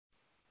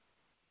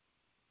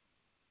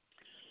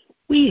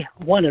We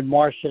wanted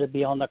Marcia to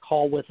be on the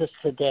call with us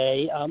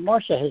today.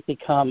 Marcia has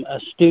become a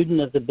student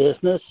of the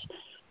business,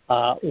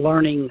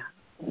 learning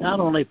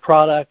not only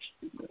products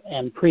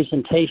and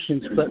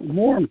presentations, but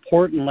more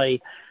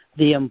importantly,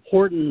 the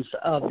importance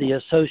of the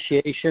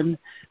association,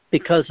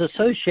 because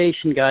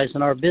association, guys,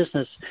 in our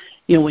business,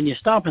 when you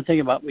stop and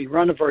think about it, we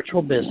run a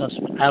virtual business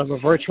out of a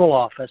virtual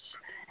office,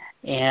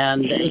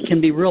 and it can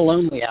be real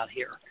lonely out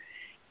here.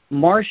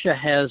 Marcia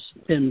has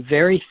been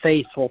very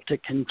faithful to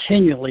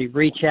continually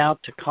reach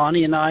out to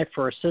Connie and I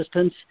for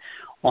assistance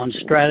on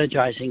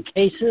strategizing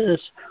cases,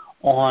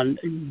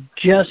 on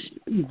just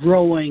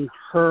growing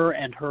her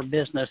and her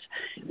business.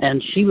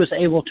 And she was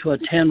able to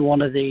attend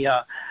one of the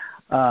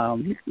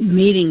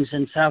meetings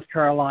in South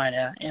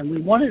Carolina, and we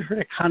wanted her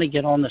to kind of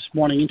get on this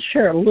morning and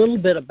share a little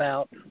bit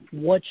about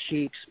what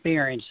she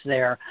experienced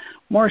there.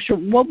 Marcia,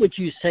 what would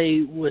you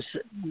say was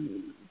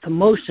the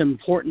most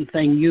important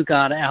thing you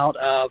got out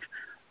of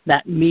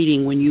that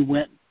meeting when you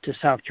went to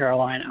South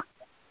Carolina?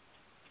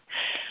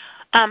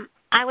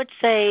 I would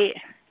say,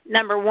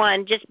 number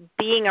one, just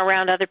being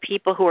around other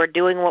people who are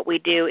doing what we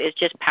do is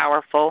just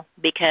powerful,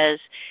 because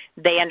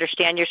they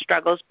understand your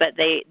struggles, but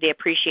they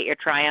appreciate your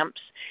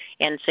triumphs.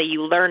 And so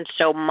you learn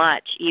so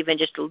much. Even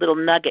just a little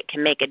nugget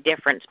can make a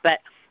difference. But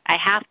I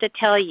have to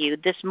tell you,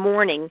 this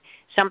morning,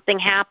 something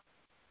happened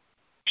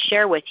to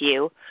share with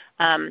you.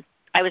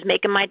 I was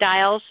making my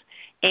dials,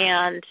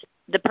 and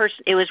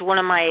it was one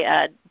of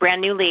my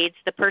brand new leads.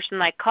 The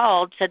person I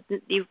called said,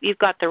 you've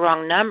got the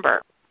wrong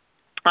number.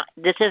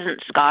 This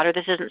isn't Scott, or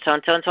this isn't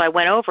so-and-so. And so I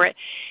went over it,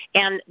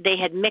 and they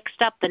had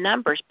mixed up the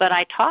numbers. But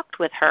I talked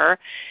with her,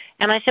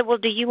 and I said, well,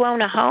 do you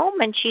own a home?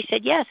 And she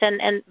said, yes.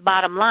 And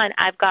bottom line,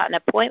 I've got an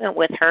appointment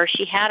with her.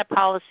 She had a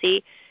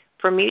policy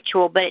for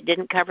mutual, but it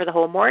didn't cover the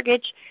whole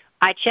mortgage.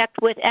 I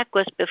checked with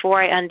Equus before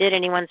I undid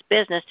anyone's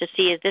business to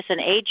see, is this an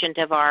agent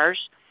of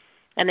ours?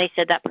 And they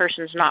said that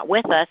person's not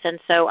with us. And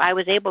so I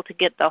was able to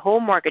get the whole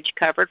mortgage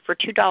covered for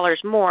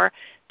 $2 more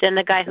than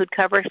the guy who'd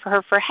covered for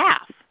her for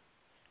half.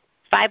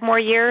 5 more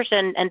years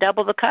and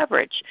double the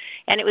coverage.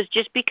 And it was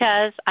just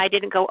because I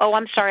didn't go, oh,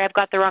 I'm sorry, I've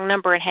got the wrong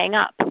number, and hang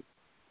up.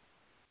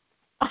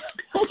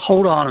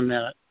 Hold on a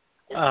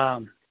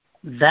minute.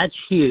 That's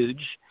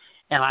huge.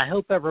 And I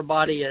hope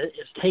everybody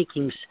is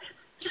taking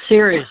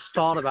serious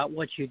thought about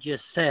what you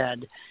just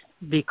said,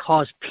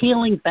 because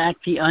peeling back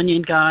the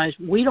onion, guys,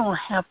 we don't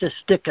have to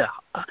stick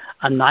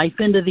a knife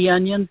into the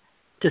onion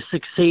to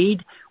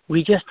succeed.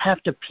 We just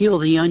have to peel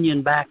the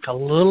onion back a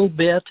little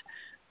bit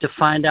to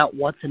find out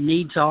what the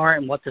needs are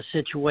and what the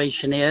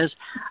situation is.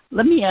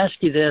 Let me ask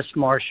you this,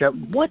 Marcia.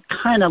 What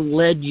kind of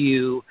led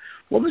you?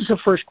 What was the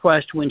first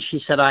question when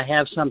she said, I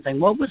have something?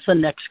 What was the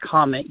next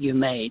comment you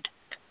made?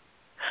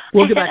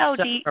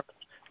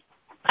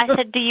 I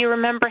said, do you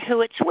remember who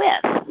it's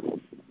with?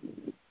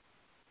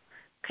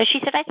 Because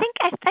she said, I think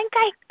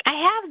I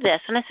have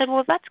this. And I said,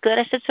 well, that's good.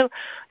 I said, so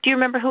do you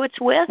remember who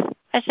it's with?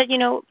 I said,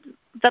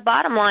 the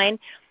bottom line,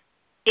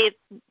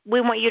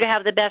 we want you to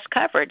have the best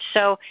coverage.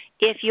 So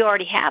if you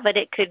already have it,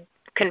 it could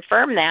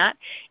confirm that.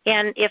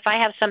 And if I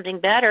have something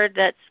better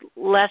that's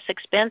less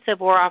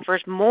expensive or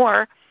offers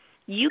more,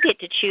 you get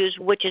to choose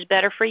which is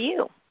better for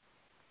you.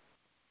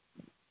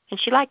 And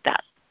she liked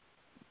that.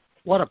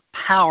 What a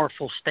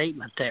powerful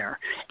statement there.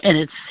 And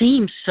it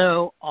seems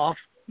so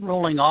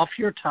rolling off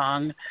your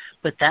tongue,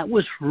 but that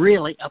was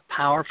really a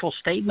powerful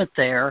statement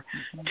there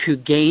to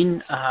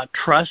gain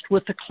trust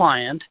with the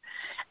client,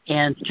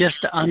 and just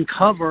to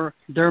uncover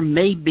there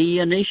may be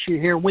an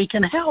issue here we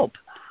can help.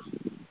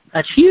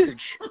 That's huge.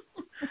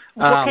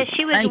 Well, because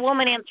she was a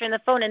woman answering the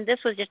phone, and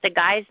this was just a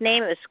guy's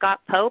name. It was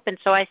Scott Pope, and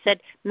so I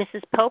said,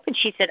 Mrs. Pope, and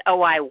she said,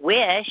 oh, I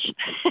wish.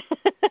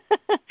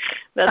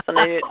 That's when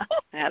I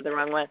had the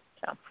wrong one.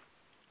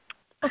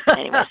 So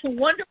anyway,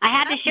 I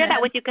had to share that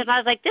with you because I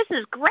was like, this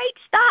is great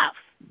stuff.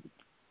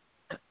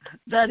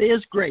 That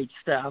is great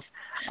stuff.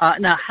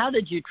 Now, how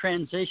did you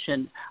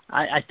transition?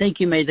 I think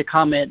you made the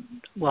comment,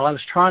 well, I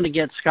was trying to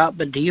get Scott,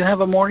 but do you have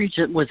a mortgage?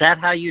 Was that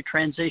how you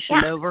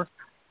transitioned over?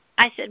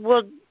 I said,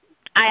 well,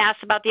 I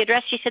asked about the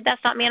address. She said,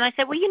 that's not me. And I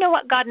said, well, you know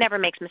what? God never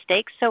makes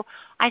mistakes. So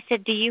I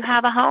said, do you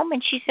have a home?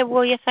 And she said,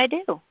 well, yes, I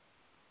do.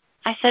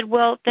 I said,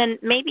 well, then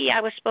maybe I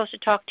was supposed to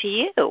talk to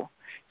you.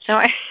 So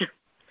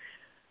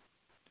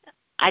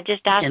I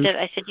just asked it.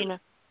 I said,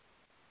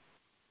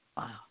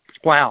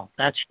 Wow,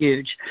 that's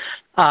huge.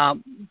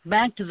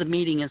 Back to the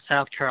meeting in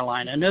South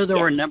Carolina. I know there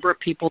were a number of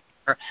people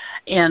there,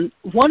 and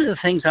one of the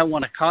things I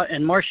want to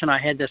and Marcia and I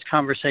had this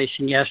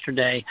conversation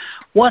yesterday,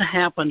 what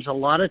happens a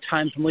lot of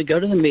times when we go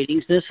to the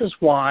meetings, this is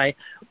why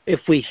if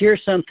we hear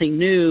something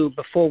new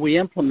before we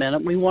implement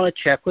it, we want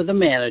to check with the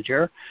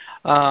manager,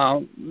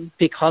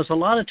 because a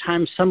lot of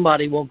times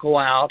somebody will go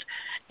out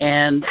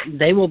and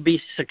they will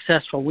be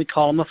successful. We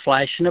call them a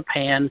flash in the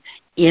pan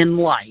in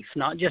life,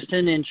 not just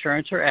in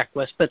insurance or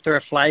Equus, but they're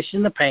a flash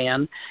in the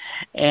pan.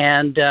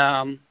 And,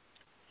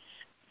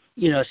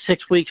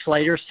 6 weeks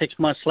later, 6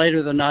 months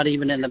later, they're not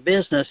even in the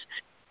business,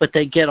 but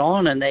they get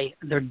on and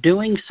they're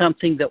doing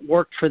something that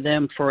worked for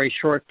them for a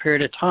short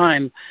period of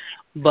time,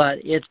 but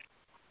it's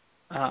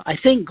I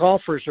think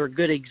golfers are a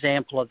good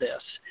example of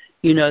this.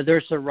 You know,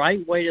 there's the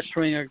right way to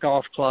swing a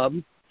golf club,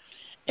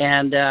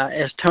 and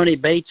as Tony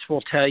Bates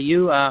will tell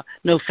you,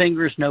 no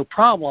fingers, no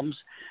problems.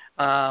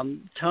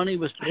 Tony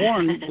was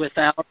born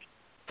without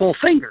full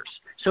fingers,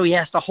 so he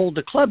has to hold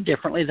the club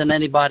differently than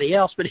anybody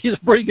else, but he's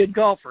a pretty good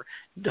golfer.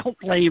 Don't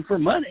play him for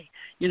money,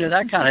 you know,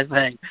 that kind of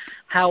thing.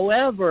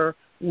 However,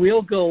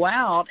 we'll go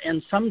out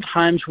and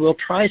sometimes we'll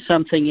try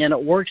something and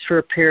it works for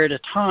a period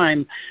of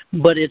time,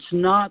 but it's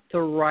not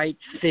the right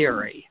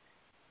theory.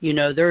 You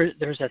know,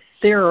 there's a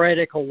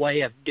theoretical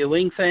way of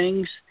doing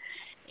things,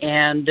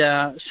 and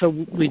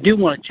so we do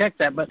want to check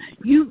that. But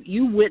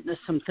you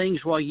witnessed some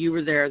things while you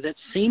were there that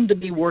seemed to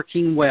be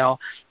working well.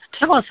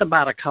 Tell us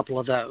about a couple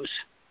of those.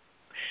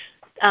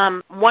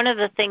 One of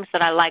the things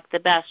that I liked the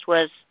best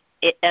was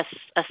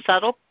a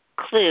subtle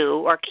clue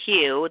or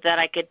cue that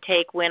I could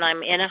take when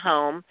I'm in a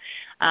home,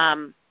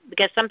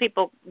 because some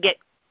people get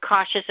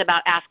cautious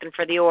about asking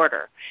for the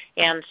order.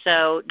 And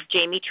so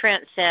Jamie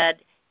Trent said,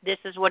 this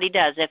is what he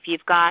does. If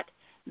you've got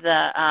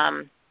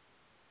the,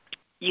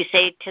 you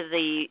say to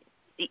the,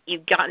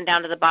 you've gotten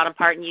down to the bottom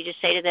part and you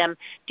just say to them,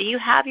 do you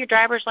have your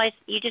driver's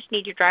license? You just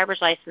need your driver's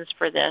license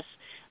for this,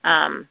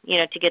 you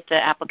know, to get the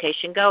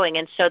application going.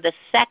 And so the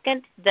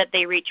second that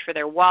they reach for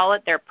their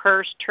wallet, their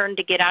purse, turn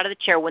to get out of the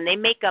chair, when they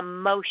make a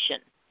motion,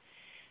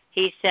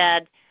 he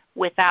said,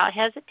 without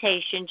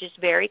hesitation, just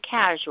very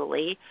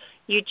casually,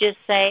 you just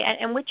say,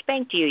 and which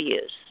bank do you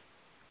use?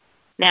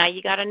 Now,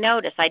 you got to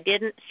notice, I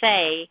didn't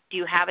say, do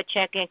you have a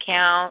checking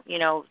account? You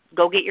know,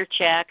 go get your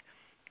check.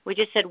 We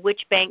just said,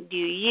 which bank do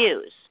you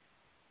use?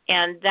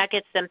 And that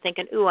gets them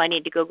thinking, ooh, I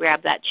need to go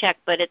grab that check.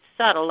 But it's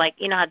subtle. Like,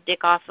 you know how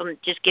Dick often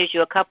just gives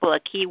you a couple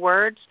of key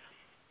words?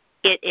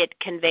 It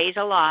conveys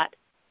a lot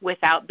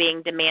without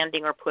being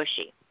demanding or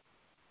pushy.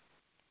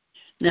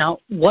 Now,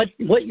 what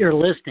you're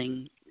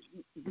listening,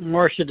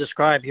 Marcia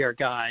described here,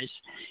 guys,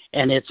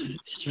 and it's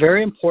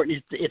very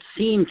important. It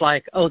seems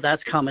like, oh,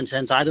 that's common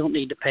sense. I don't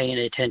need to pay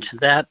any attention to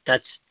that.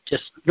 That's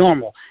just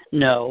normal.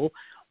 No,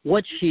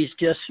 what she's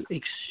just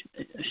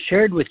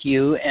shared with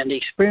you and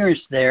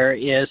experienced there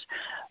is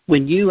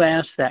when you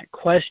ask that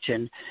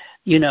question,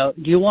 you know,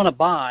 do you want to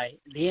buy?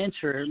 The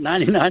answer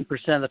 99%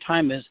 of the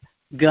time is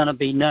going to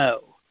be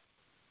no.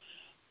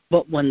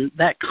 But when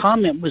that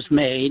comment was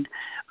made,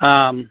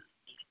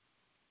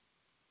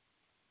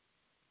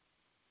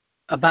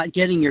 about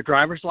getting your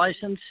driver's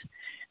license,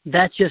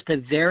 that's just a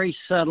very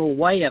subtle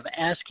way of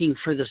asking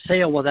for the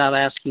sale without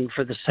asking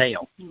for the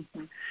sale.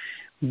 Mm-hmm.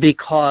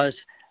 Because,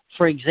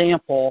 for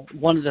example,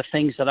 one of the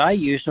things that I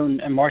use,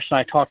 and Marcia and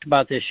I talked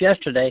about this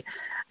yesterday,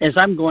 as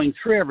I'm going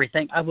through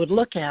everything, I would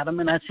look at them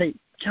and I'd say,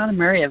 John and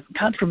Mary, if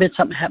God forbid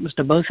something happens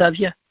to both of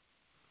you,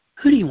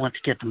 who do you want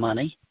to get the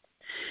money?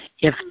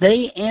 If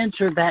they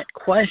answer that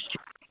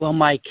question, well,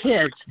 my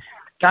kids,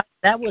 God,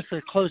 that was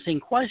the closing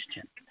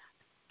question.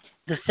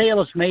 The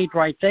sale is made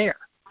right there.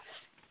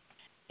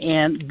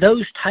 And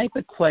those type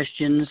of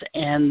questions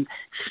and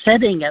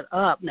setting it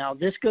up. Now,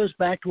 this goes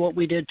back to what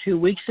we did 2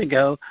 weeks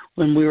ago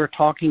when we were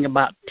talking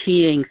about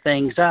teeing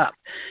things up.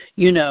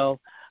 You know,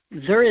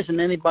 there isn't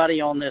anybody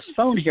on this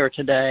phone here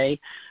today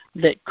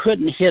that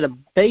couldn't hit a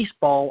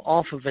baseball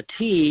off of a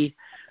tee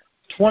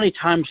 20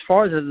 times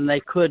farther than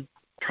they could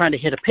trying to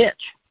hit a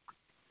pitch.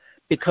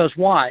 Because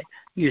why?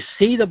 You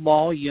see the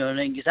ball, you know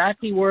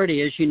exactly where it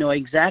is, you know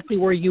exactly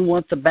where you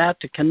want the bat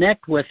to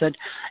connect with it,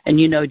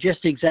 and you know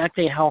just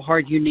exactly how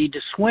hard you need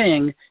to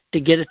swing to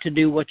get it to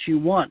do what you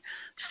want.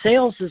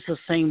 Sales is the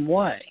same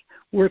way.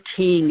 We're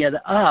teeing it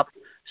up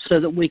so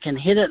that we can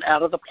hit it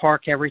out of the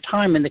park every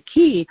time. And the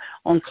key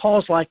on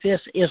calls like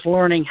this is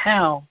learning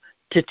how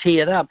to tee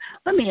it up.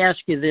 Let me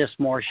ask you this,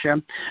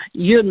 Marcia.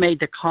 You had made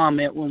the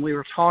comment when we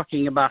were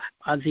talking about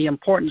the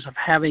importance of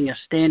having a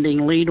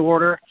standing lead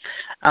order.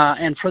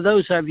 And for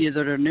those of you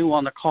that are new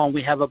on the call,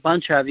 we have a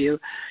bunch of you,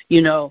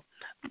 you know,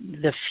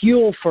 the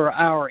fuel for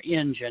our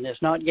engine is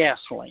not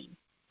gasoline.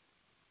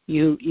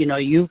 You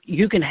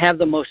can have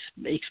the most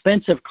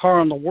expensive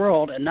car in the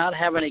world and not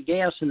have any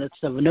gas, and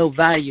it's of no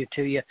value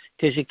to you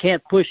because you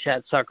can't push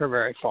that sucker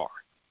very far.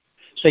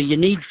 So you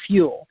need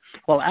fuel.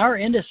 Well, our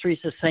industry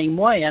is the same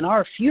way, and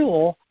our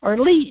fuel are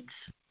leads.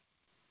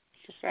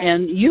 That's right.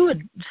 And you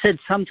had said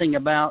something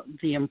about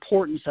the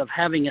importance of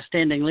having a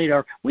standing lead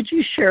order. Would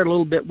you share a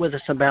little bit with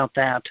us about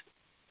that?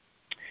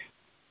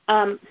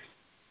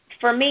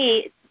 For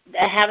me,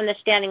 having the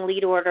standing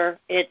lead order,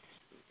 it's,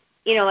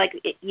 you know, like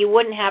you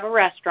wouldn't have a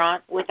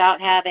restaurant without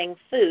having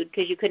food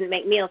because you couldn't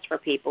make meals for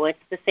people. It's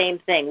the same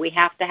thing. We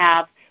have to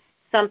have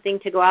something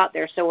to go out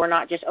there so we're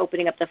not just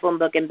opening up the phone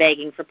book and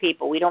begging for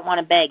people. We don't want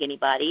to beg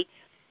anybody.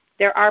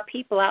 There are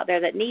people out there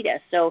that need us.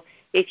 So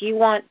if you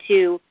want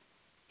to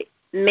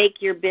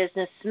make your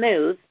business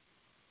smooth,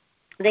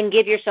 then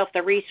give yourself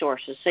the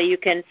resources so you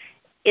can.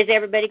 Is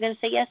everybody going to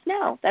say yes?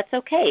 No. That's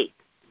okay.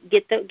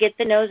 Get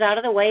the no's out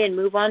of the way and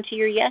move on to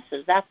your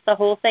yeses. That's the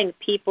whole thing.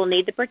 People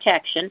need the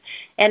protection,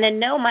 and a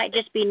no might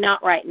just be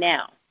not right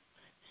now.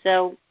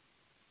 So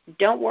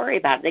don't worry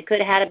about it. They could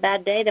have had a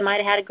bad day. They might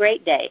have had a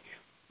great day.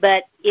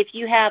 But if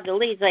you have the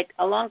leads, like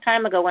a long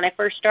time ago when I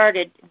first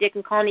started, Dick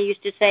and Connie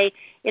used to say,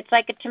 it's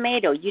like a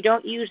tomato. You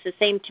don't use the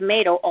same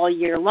tomato all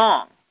year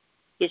long.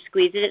 You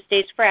squeeze it, it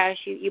stays fresh.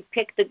 You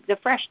pick the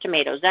fresh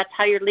tomatoes. That's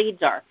how your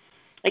leads are.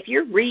 If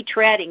you're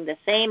retreading the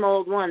same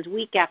old ones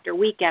week after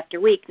week after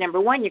week, number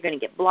one, you're going to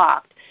get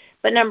blocked.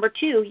 But number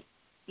two,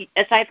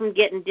 aside from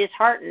getting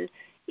disheartened,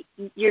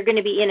 you're going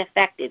to be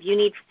ineffective. You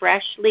need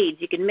fresh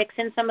leads. You can mix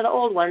in some of the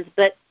old ones,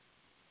 but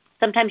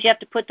sometimes you have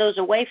to put those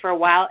away for a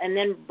while and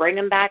then bring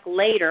them back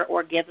later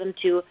or give them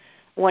to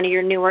one of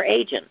your newer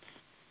agents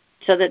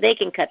so that they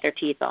can cut their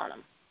teeth on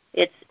them.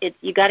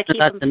 You got to keep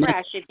them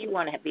fresh if you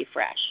want to be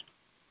fresh.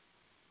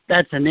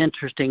 That's an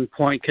interesting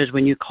point, because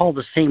when you call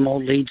the same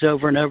old leads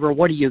over and over,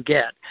 what do you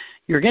get?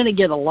 You're going to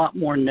get a lot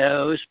more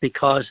no's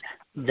because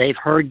they've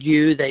heard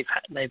you, they've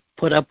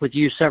put up with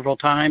you several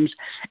times,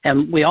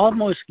 and we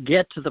almost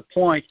get to the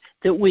point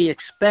that we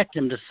expect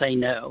them to say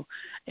no,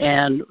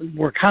 and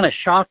we're kind of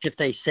shocked if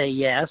they say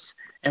yes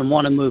and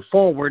want to move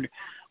forward.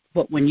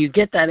 But when you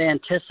get that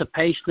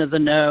anticipation of the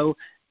no,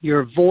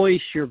 your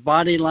voice, your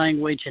body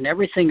language, and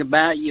everything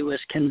about you is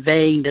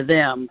conveying to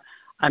them,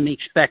 I'm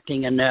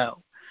expecting a no.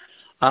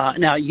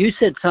 Now, you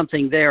said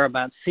something there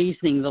about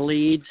seasoning the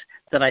leads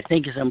that I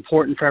think is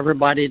important for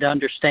everybody to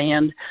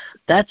understand.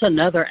 That's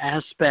another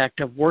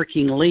aspect of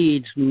working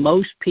leads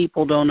most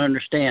people don't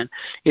understand.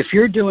 If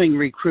you're doing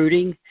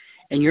recruiting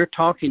and you're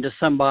talking to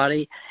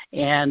somebody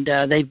and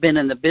they've been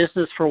in the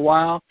business for a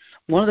while,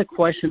 one of the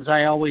questions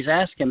I always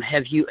ask them,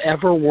 have you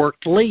ever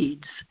worked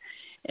leads?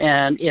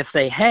 And if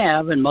they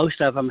have, and most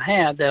of them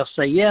have, they'll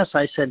say yes.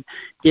 I said,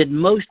 did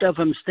most of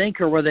them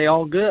stink or were they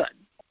all good?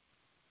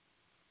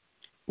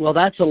 Well,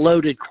 that's a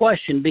loaded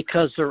question,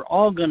 because they're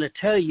all going to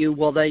tell you,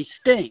 well, they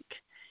stink.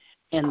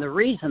 And the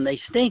reason they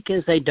stink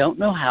is they don't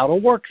know how to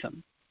work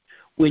them.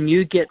 When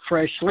you get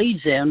fresh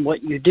leads in,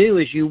 what you do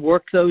is you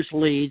work those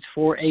leads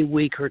for a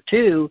week or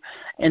two,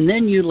 and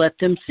then you let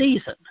them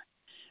season.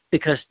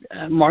 Because,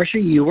 Marcia,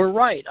 you were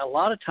right. A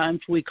lot of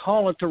times we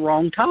call at the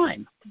wrong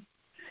time.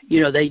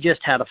 They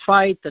just had a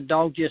fight. The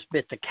dog just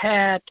bit the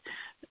cat.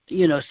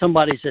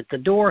 Somebody's at the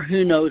door,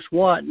 who knows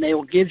what, and they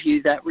will give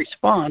you that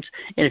response.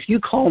 And if you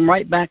call them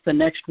right back the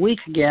next week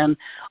again,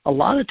 a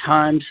lot of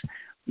times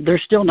they're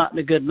still not in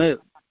a good mood.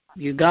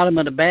 You got them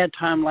at a bad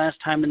time last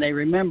time and they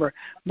remember.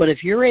 But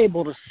if you're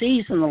able to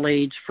season the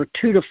leads for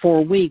 2 to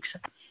 4 weeks,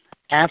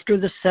 after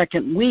the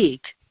second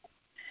week,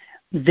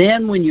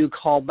 then when you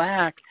call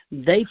back,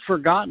 they've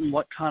forgotten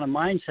what kind of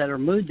mindset or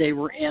mood they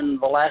were in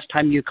the last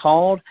time you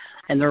called,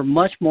 and they're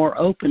much more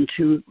open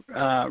to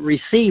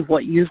receive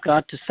what you've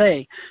got to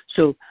say.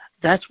 So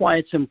that's why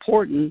it's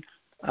important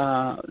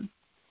to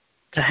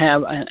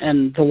have,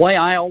 and the way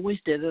I always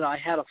did it, I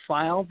had a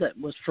file that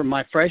was for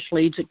my fresh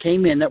leads that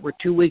came in that were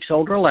 2 weeks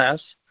old or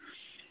less.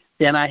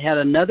 Then I had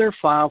another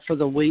file for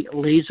the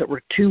leads that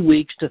were 2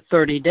 weeks to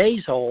 30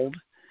 days old.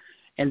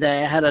 And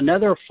then I had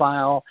another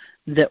file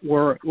that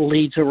were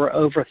leads that were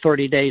over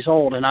 30 days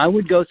old. And I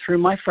would go through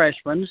my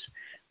freshmen.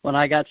 When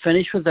I got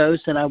finished with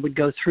those, then I would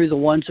go through the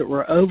ones that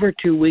were over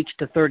 2 weeks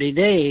to 30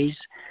 days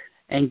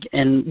and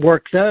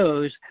work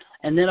those.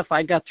 And then if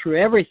I got through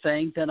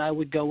everything, then I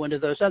would go into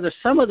those others.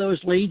 Some of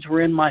those leads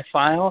were in my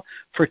file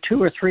for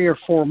 2 or 3 or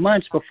 4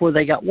 months before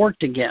they got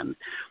worked again.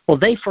 Well,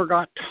 they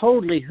forgot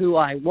totally who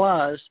I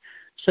was,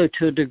 so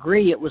to a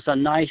degree it was a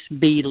nice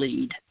B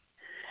lead.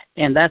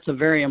 And that's a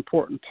very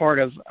important part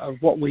of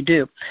what we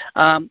do.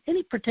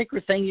 Any particular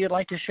thing you'd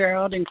like to share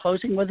out in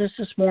closing with us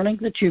this morning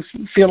that you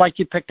feel like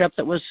you picked up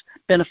that was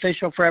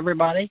beneficial for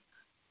everybody?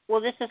 Well,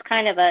 this is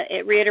kind of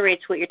it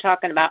reiterates what you're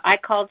talking about. I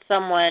called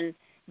someone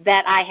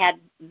that I had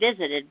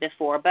visited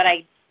before, but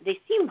they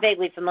seemed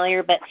vaguely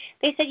familiar, but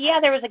they said,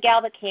 yeah, there was a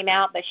gal that came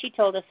out, but she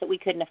told us that we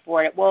couldn't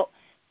afford it. Well,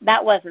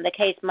 that wasn't the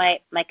case. My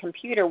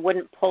computer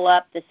wouldn't pull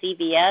up the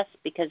CVS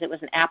because it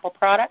was an Apple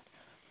product.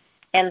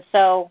 And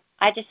so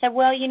I just said,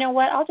 well, you know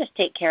what, I'll just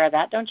take care of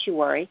that. Don't you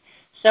worry.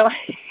 So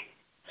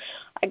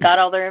I got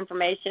all their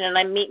information, and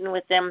I'm meeting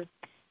with them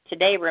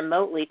today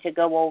remotely to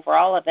go over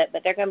all of it,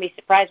 but they're going to be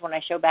surprised when I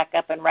show back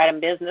up and write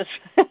them business.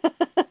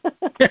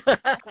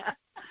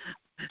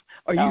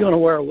 Are you going to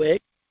wear a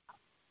wig?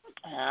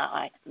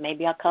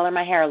 Maybe I'll color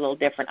my hair a little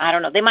different. I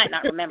don't know. They might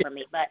not remember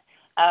me, but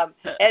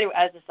anyway,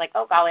 I was just like,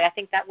 oh, golly, I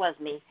think that was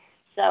me.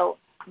 So,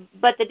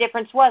 but the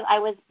difference was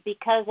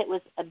because it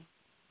was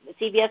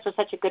CVS was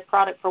such a good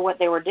product for what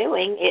they were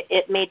doing,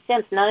 it made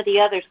sense. None of the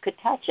others could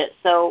touch it.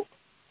 So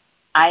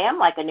I am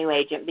like a new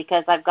agent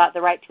because I've got the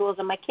right tools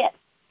in my kit.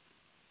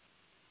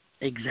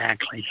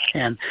 Exactly.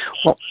 And,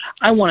 well,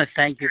 I want to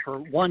thank you for,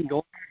 one,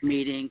 going to the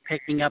meeting,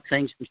 picking up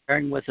things and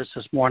sharing with us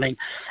this morning,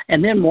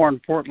 and then, more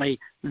importantly,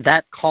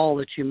 that call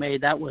that you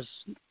made, that was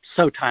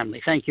so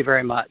timely. Thank you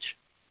very much.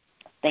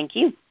 Thank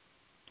you.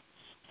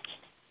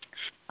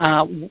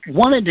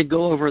 Wanted to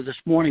go over this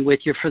morning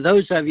with you, for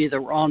those of you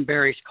that were on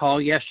Barry's call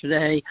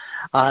yesterday,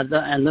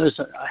 and those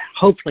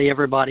hopefully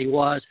everybody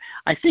was,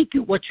 I think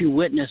what you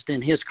witnessed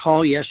in his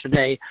call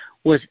yesterday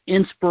was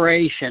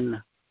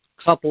inspiration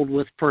coupled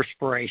with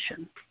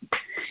perspiration.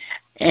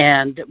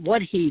 And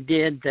what he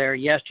did there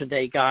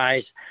yesterday,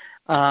 guys,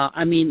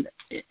 I mean,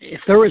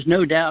 if there was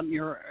doubt in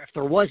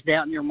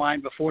your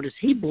mind before, does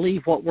he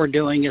believe what we're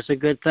doing is a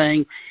good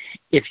thing?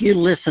 If you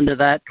listened to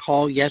that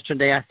call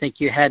yesterday, I think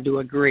you had to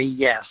agree,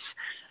 yes.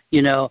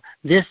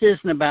 This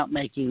isn't about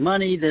making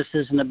money. This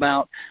isn't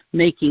about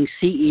making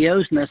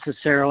CEOs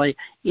necessarily.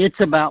 It's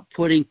about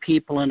putting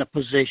people in a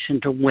position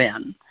to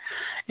win.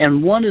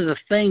 And one of the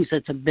things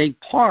that's a big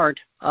part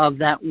of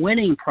that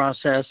winning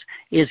process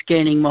is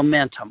gaining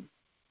momentum,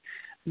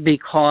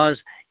 because,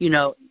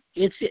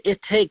 it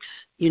takes,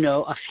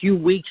 a few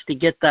weeks to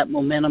get that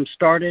momentum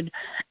started.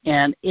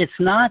 And it's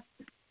not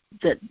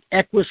that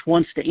Equus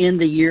wants to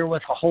end the year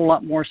with a whole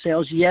lot more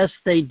sales. Yes,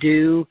 they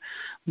do.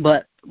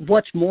 But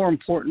what's more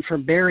important for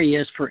Barry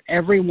is for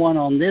everyone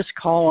on this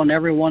call and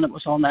everyone that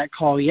was on that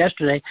call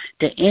yesterday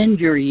to end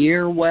your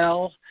year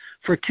well,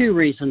 for two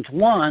reasons.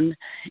 One,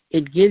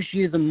 it gives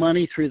you the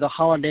money through the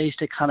holidays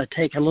to kind of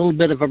take a little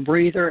bit of a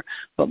breather,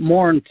 but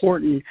more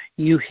important,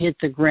 you hit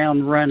the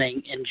ground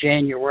running in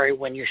January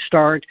when you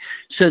start,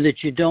 so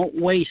that you don't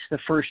waste the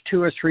first 2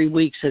 or 3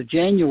 weeks of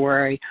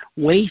January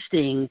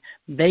wasting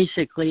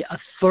basically a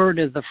third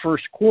of the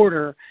first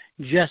quarter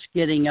just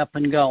getting up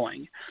and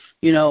going.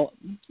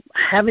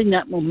 Having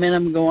that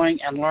momentum going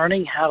and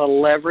learning how to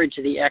leverage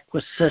the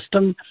Equus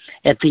system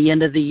at the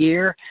end of the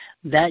year,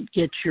 that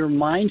gets your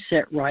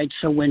mindset right,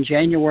 so when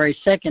January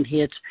 2nd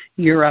hits,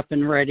 you're up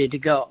and ready to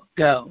go.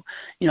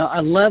 I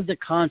love the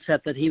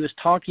concept that he was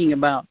talking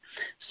about,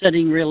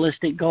 setting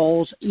realistic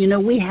goals.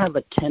 We have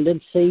a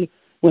tendency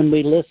when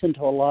we listen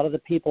to a lot of the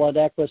people at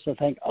Equus to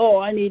think,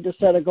 I need to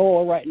set a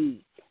goal of writing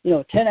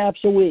 10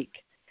 apps a week.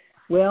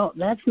 Well,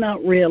 that's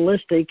not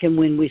realistic, and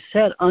when we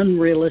set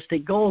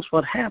unrealistic goals,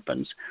 what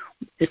happens?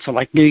 It's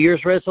like New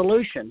Year's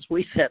resolutions.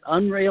 We set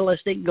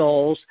unrealistic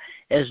goals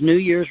as New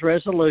Year's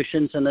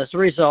resolutions, and as a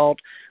result,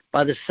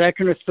 by the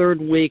second or third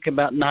week,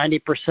 about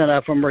 90%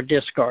 of them are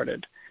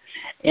discarded.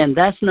 And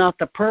that's not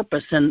the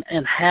purpose in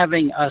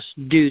having us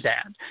do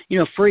that.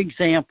 For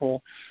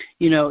example,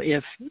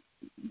 if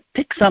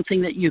pick something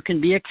that you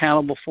can be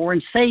accountable for,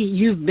 and say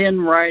you've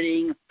been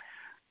writing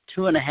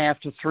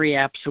 2.5 to 3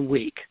 apps a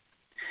week.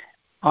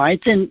 All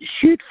right, then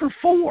shoot for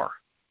 4.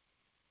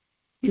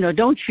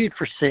 Don't shoot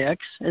for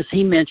 6, as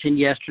he mentioned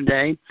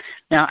yesterday.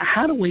 Now,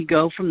 how do we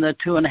go from the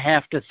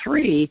 2.5 to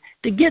 3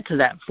 to get to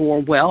that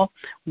 4? Well,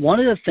 one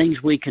of the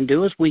things we can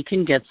do is we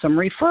can get some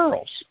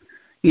referrals.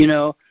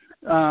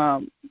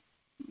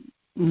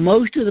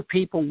 Most of the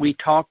people we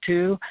talk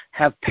to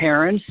have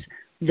parents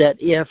that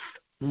if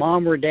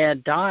mom or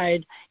dad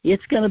died,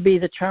 it's going to be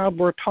the child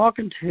we're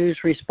talking to's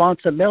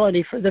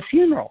responsibility for the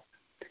funeral.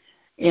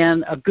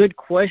 And a good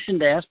question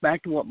to ask,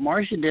 back to what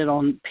Marcia did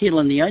on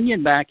peeling the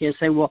onion back, is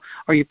say, well,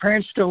 are your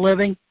parents still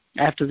living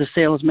after the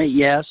sale is made?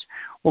 Yes.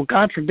 Well,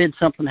 God forbid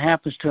something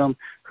happens to them.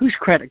 Whose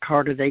credit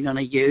card are they going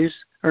to use,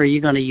 or are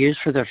you going to use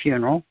for their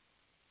funeral?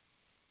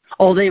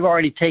 Oh, they've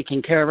already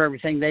taken care of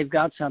everything. They've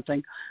got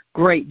something.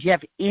 Great. Do you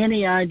have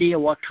any idea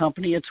what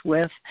company it's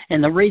with?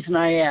 And the reason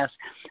I ask,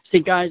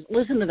 see, guys,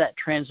 listen to that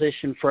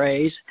transition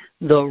phrase,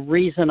 the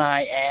reason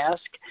I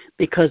ask,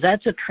 because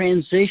that's a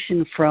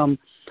transition from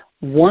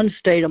one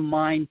state of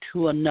mind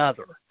to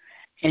another,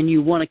 and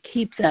you want to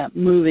keep that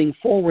moving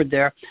forward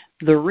there.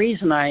 The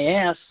reason I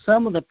ask,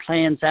 some of the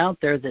plans out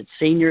there that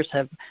seniors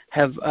have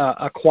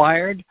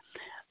acquired,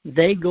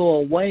 they go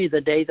away the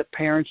day the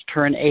parents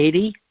turn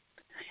 80,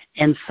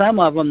 and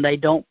some of them they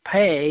don't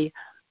pay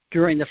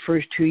during the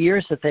first 2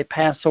 years that they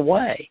pass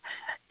away.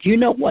 Do you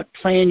know what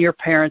plan your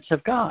parents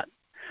have got?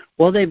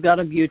 Well, they've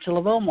got a Mutual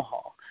of Omaha.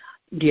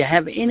 Do you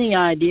have any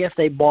idea if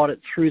they bought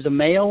it through the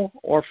mail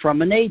or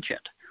from an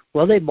agent?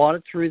 Well, they bought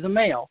it through the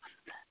mail.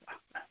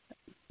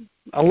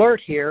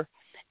 Alert here,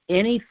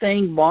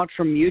 anything bought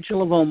from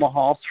Mutual of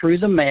Omaha through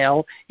the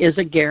mail is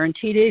a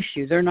guaranteed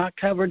issue. They're not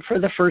covered for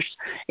the first,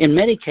 in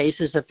many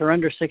cases, if they're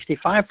under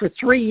 65, for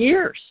 3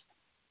 years.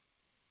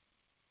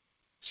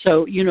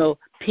 So,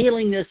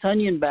 peeling this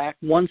onion back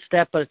one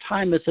step at a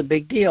time is a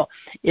big deal.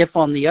 If,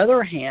 on the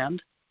other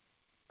hand,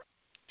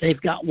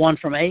 they've got one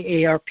from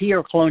AARP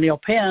or Colonial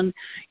Penn,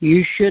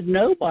 you should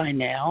know by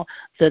now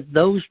that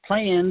those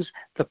plans,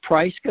 the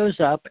price goes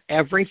up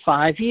every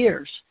 5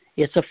 years.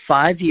 It's a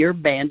 5-year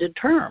banded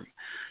term.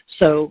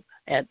 So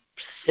at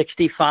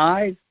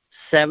 65,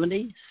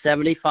 70,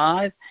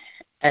 75,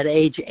 at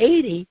age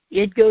 80,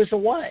 it goes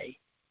away.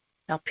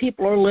 Now,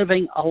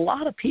 a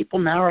lot of people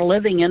now are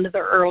living into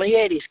their early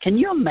 80s. Can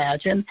you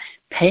imagine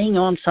paying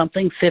on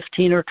something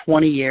 15 or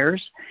 20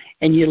 years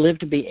and you live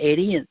to be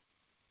 80 and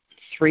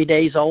 3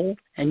 days old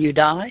and you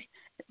die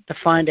to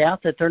find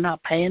out that they're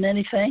not paying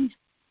anything?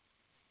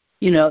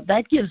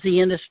 That gives the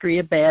industry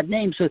a bad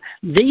name. So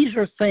these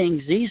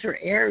are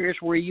areas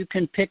where you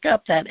can pick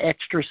up that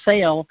extra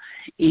sale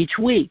each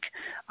week.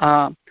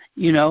 Do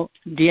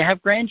you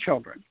have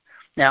grandchildren?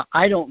 Now,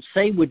 I don't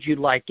say, would you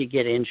like to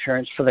get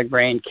insurance for the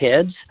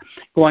grandkids?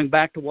 Going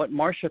back to what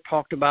Marcia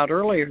talked about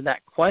earlier,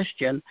 that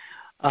question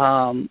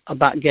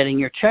about getting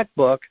your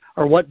checkbook,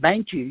 or what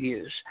bank do you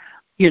use?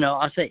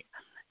 I say,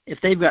 if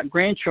they've got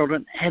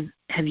grandchildren,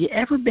 have you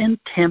ever been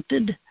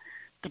tempted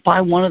to buy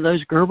one of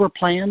those Gerber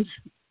plans?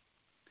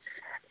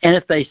 And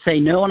if they say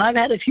no, and I've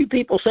had a few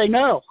people say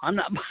no, I'm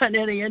not buying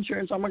any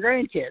insurance on my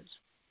grandkids,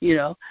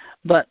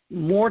 but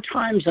more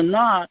times than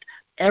not,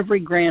 every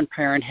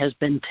grandparent has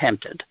been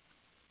tempted.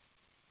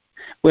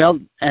 Well,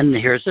 and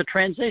here's the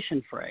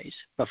transition phrase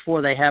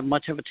before they have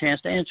much of a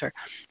chance to answer.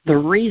 The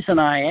reason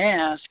I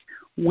ask,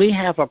 we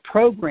have a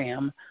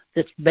program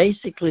that's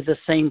basically the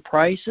same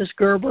price as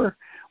Gerber,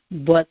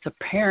 but the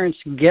parents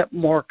get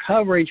more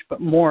coverage,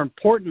 but more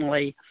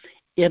importantly,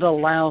 it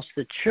allows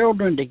the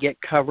children to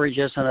get coverage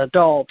as an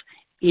adult,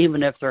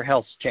 even if their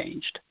health's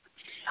changed.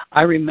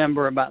 I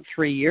remember about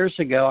 3 years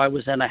ago, I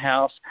was in a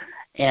house,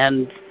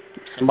 and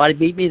somebody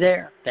beat me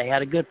there. They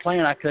had a good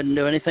plan. I couldn't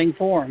do anything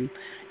for them,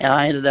 and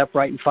I ended up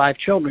writing 5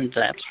 children's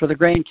apps for the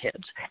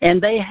grandkids.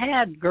 And they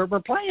had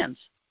Gerber plans.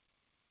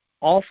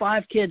 All 4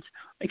 of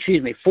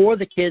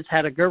the kids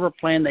had a Gerber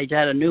plan. They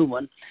had a new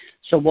one.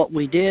 So what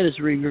we did is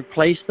we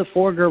replaced the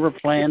 4 Gerber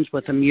plans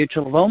with a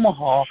Mutual of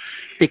Omaha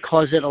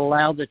because it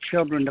allowed the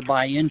children to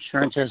buy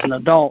insurance as an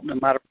adult no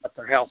matter what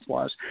their health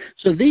was.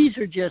 So these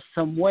are just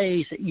some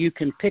ways that you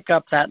can pick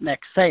up that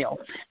next sale.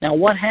 Now,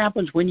 what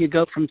happens when you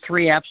go from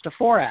 3 apps to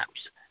 4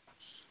 apps?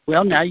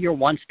 Well, now you're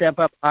one step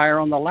up higher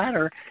on the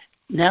ladder.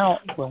 Now,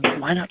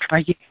 why not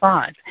try get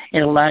 5? It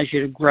allows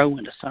you to grow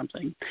into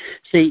something.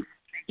 See,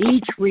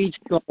 each reach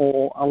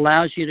goal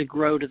allows you to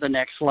grow to the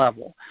next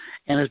level.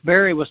 And as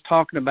Barry was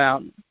talking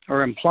about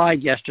or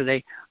implied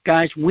yesterday,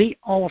 guys, we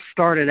all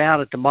started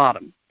out at the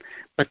bottom.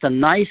 But the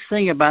nice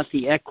thing about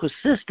the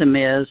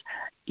ecosystem is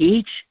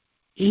each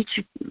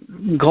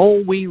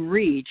goal we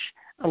reach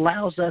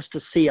allows us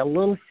to see a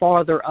little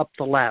farther up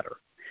the ladder.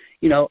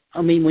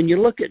 When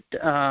you look at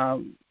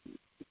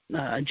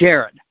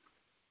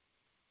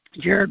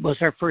Jared was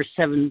our first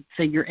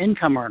 7-figure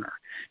income earner.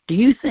 Do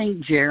you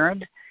think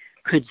Jared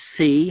could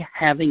see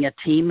having a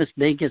team as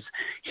big as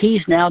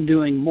he's now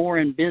doing more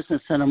in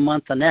business in a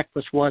month than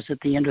Equus was at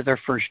the end of their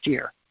first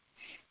year?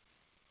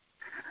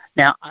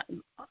 Now,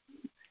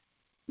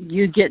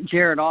 you get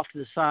Jared off to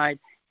the side.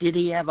 Did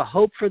he have a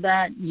hope for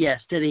that?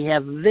 Yes. Did he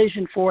have a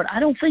vision for it? I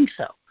don't think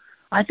so.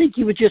 I think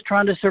he was just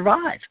trying to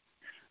survive.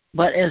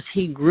 But as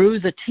he grew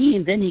the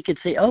team, then he could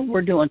say, oh,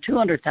 we're doing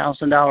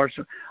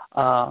 $200,000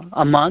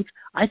 a month.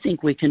 I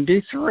think we can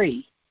do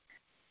 3.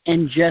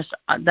 And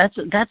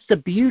that's the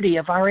beauty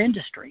of our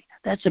industry.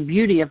 That's the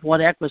beauty of what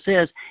Equus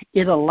is.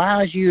 It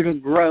allows you to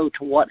grow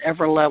to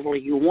whatever level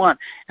you want.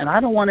 And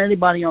I don't want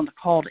anybody on the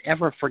call to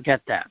ever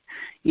forget that.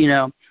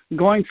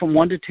 Going from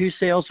 1 to 2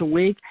 sales a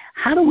week,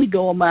 how do we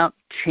go about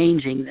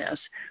changing this?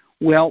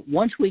 Well,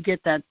 once we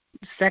get that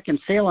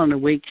second sale in a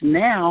week,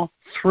 now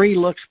 3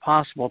 looks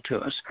possible to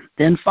us.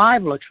 Then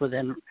 5 looks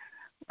within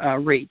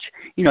reach.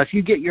 If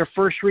you get your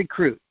first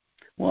recruit,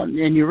 well,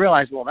 and you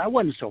realize, well, that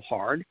wasn't so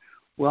hard.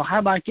 Well, how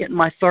about getting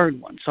my 3rd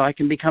one so I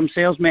can become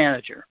sales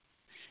manager?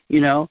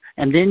 And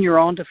then you're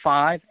on to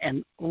 5,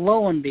 and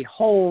lo and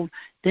behold,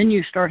 then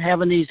you start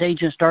having these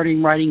agents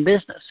starting writing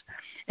business.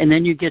 And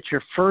then you get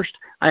your first,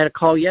 I had a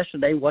call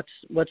yesterday, what's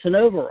an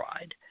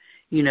override?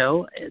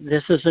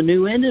 This is a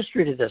new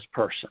industry to this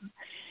person.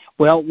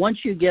 Well, once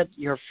you get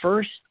your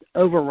first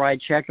override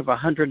check of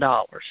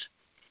 $100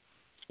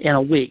 in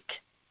a week,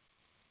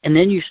 and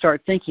then you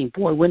start thinking,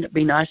 boy, wouldn't it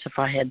be nice if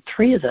I had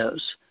 3 of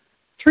those?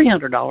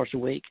 $300 a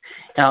week.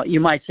 Now, you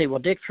might say, well,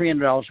 Dick,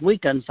 $300 a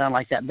week doesn't sound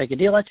like that big a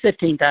deal. That's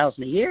 $15,000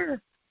 a year,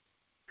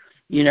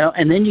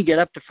 and then you get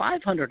up to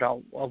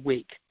 $500 a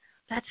week.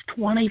 That's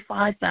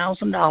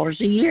 $25,000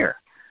 a year.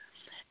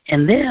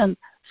 And then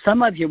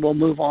some of you will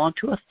move on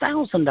to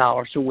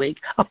 $1,000 a week,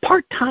 a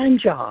part-time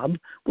job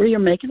where you're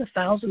making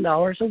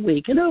 $1,000 a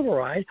week in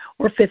override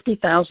or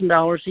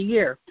 $50,000 a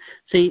year.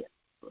 See,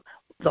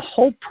 the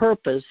whole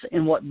purpose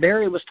in what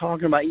Barry was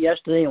talking about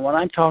yesterday and what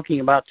I'm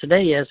talking about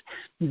today is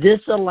this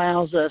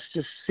allows us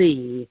to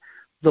see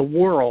the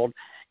world.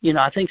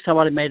 I think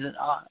somebody made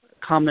a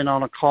comment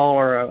on a call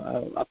or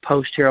a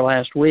post here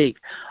last week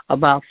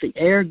about the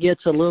air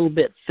gets a little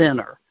bit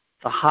thinner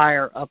the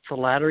higher up the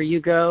ladder you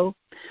go.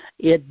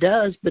 It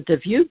does, but the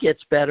view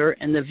gets better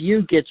and the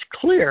view gets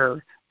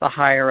clearer the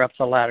higher up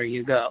the ladder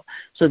you go.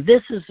 So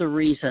this is the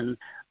reason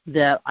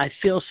that I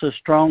feel so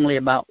strongly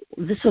about,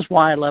 this is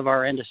why I love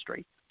our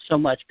industry so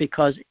much,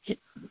 because it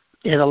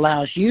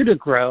allows you to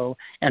grow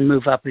and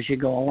move up as you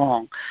go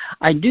along.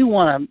 I do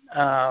want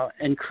to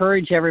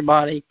encourage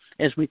everybody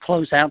as we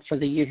close out for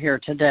the year here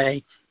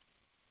today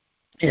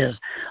is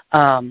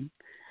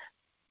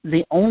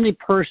the only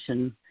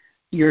person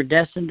you're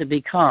destined to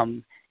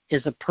become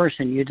is a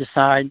person you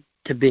decide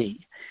to be.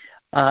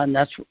 And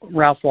that's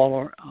Ralph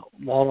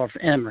Waldo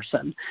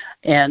Emerson.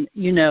 And,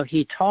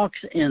 he talks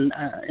in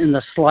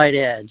The Slight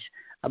Edge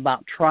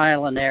about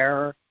trial and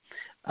error.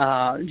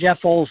 Jeff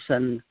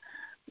Olson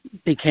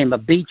became a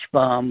beach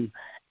bum,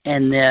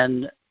 and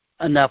then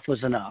enough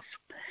was enough.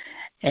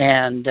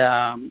 And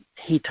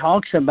he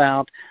talks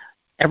about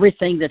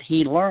everything that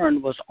he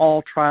learned was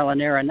all trial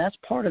and error, and that's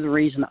part of the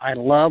reason I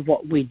love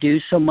what we do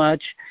so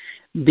much,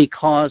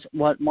 because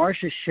what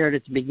Marcia shared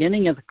at the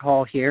beginning of the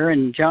call here,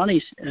 and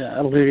Johnny's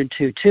alluded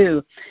to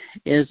too,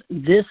 is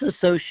this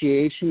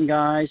association,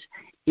 guys,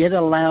 it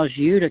allows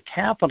you to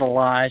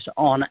capitalize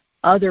on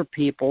other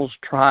people's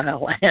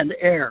trial and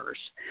errors.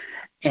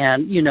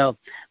 And, you know,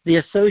 the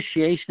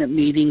association at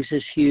meetings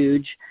is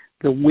huge,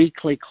 the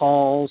weekly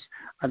calls,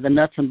 the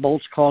nuts and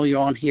bolts call you're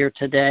on here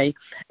today.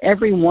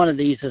 Every one of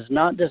these is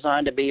not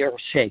designed to be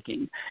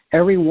earth-shaking.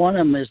 Every one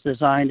of them is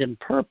designed in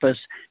purpose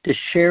to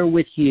share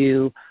with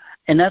you,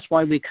 and that's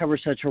why we cover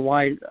such a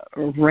wide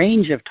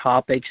range of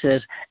topics,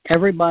 is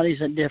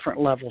everybody's at different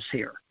levels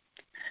here.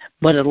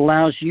 But it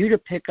allows you to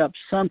pick up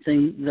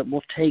something that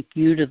will take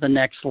you to the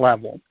next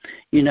level.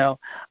 You know,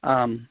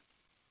 I'm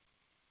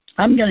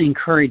going to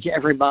encourage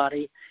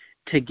everybody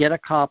to get a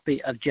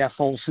copy of Jeff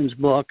Olson's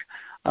book,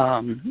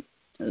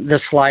 The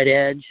Slight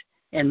Edge,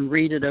 and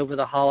read it over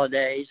the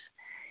holidays.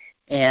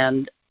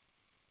 And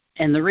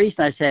the reason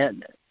I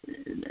said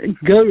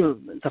go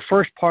to the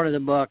first part of the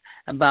book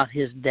about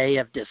his day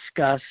of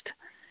disgust,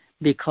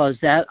 because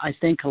that, I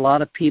think a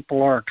lot of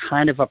people are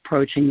kind of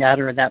approaching that,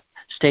 or that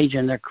stage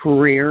in their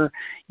career.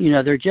 You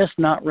know, they're just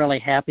not really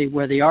happy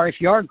where they are.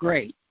 If you are,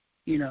 great.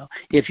 You know,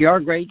 if you are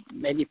great,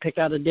 maybe pick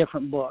out a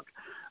different book.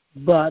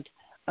 But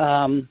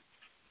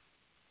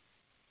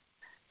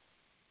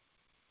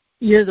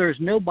you know, there's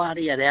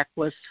nobody at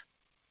Equus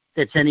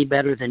that's any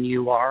better than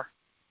you are.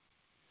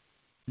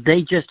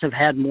 They just have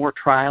had more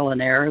trial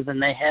and error than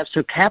they have.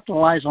 So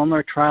capitalize on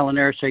their trial and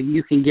error so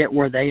you can get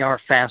where they are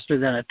faster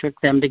than it took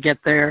them to get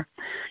there.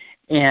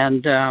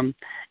 And,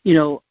 you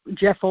know,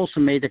 Jeff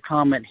Olson made the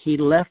comment, he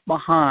left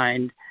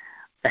behind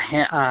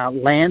the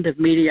land of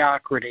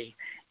mediocrity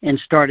and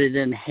started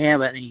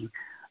inhabiting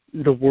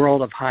the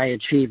world of high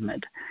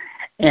achievement.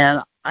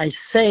 And I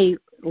say,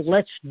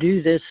 let's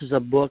do this as a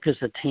book, as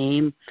a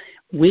team.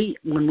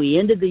 When we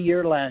ended the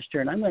year last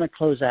year, and I'm going to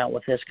close out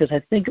with this because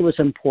I think it was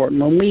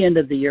important. When we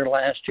ended the year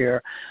last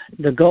year,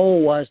 the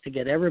goal was to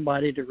get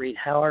everybody to read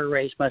How I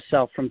Raised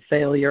Myself from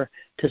Failure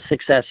to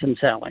Success in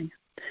Selling.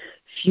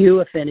 Few,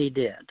 if any,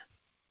 did.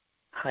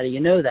 How do you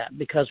know that?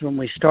 Because when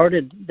we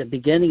started the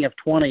beginning of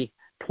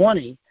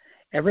 2020,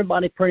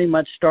 everybody pretty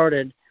much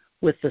started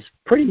with this,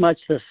 pretty much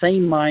the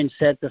same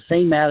mindset, the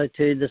same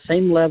attitude, the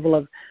same level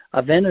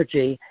of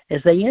energy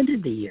as they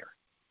ended the year.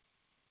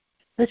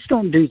 Let's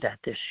don't do that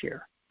this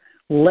year.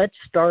 Let's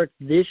start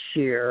this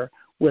year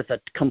with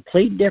a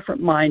complete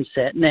different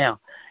mindset. Now,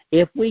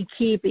 if we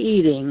keep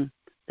eating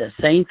the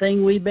same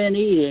thing we've been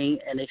eating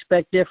and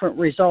expect different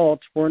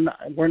results, we're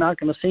not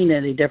going to see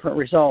any different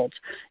results.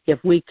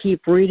 If we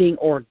keep reading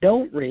or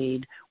don't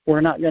read,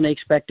 we're not going to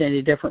expect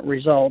any different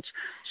results.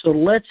 So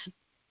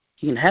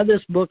you can have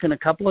this book in a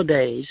couple of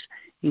days.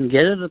 You can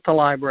get it at the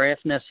library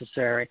if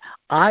necessary.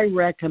 I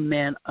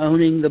recommend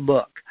owning the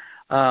book.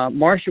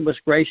 Marcia was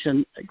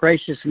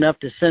gracious enough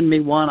to send me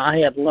one. I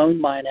had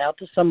loaned mine out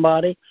to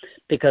somebody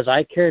because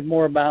I cared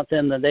more about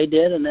them than they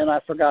did, and then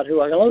I forgot who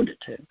I loaned it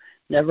to.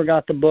 Never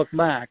got the book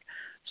back.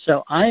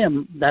 So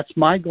that's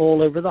my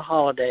goal over the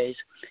holidays,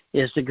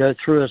 is to go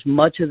through as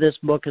much of this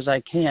book as I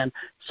can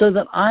so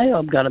that I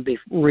am going to be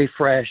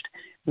refreshed,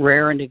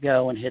 raring to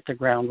go, and hit the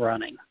ground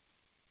running.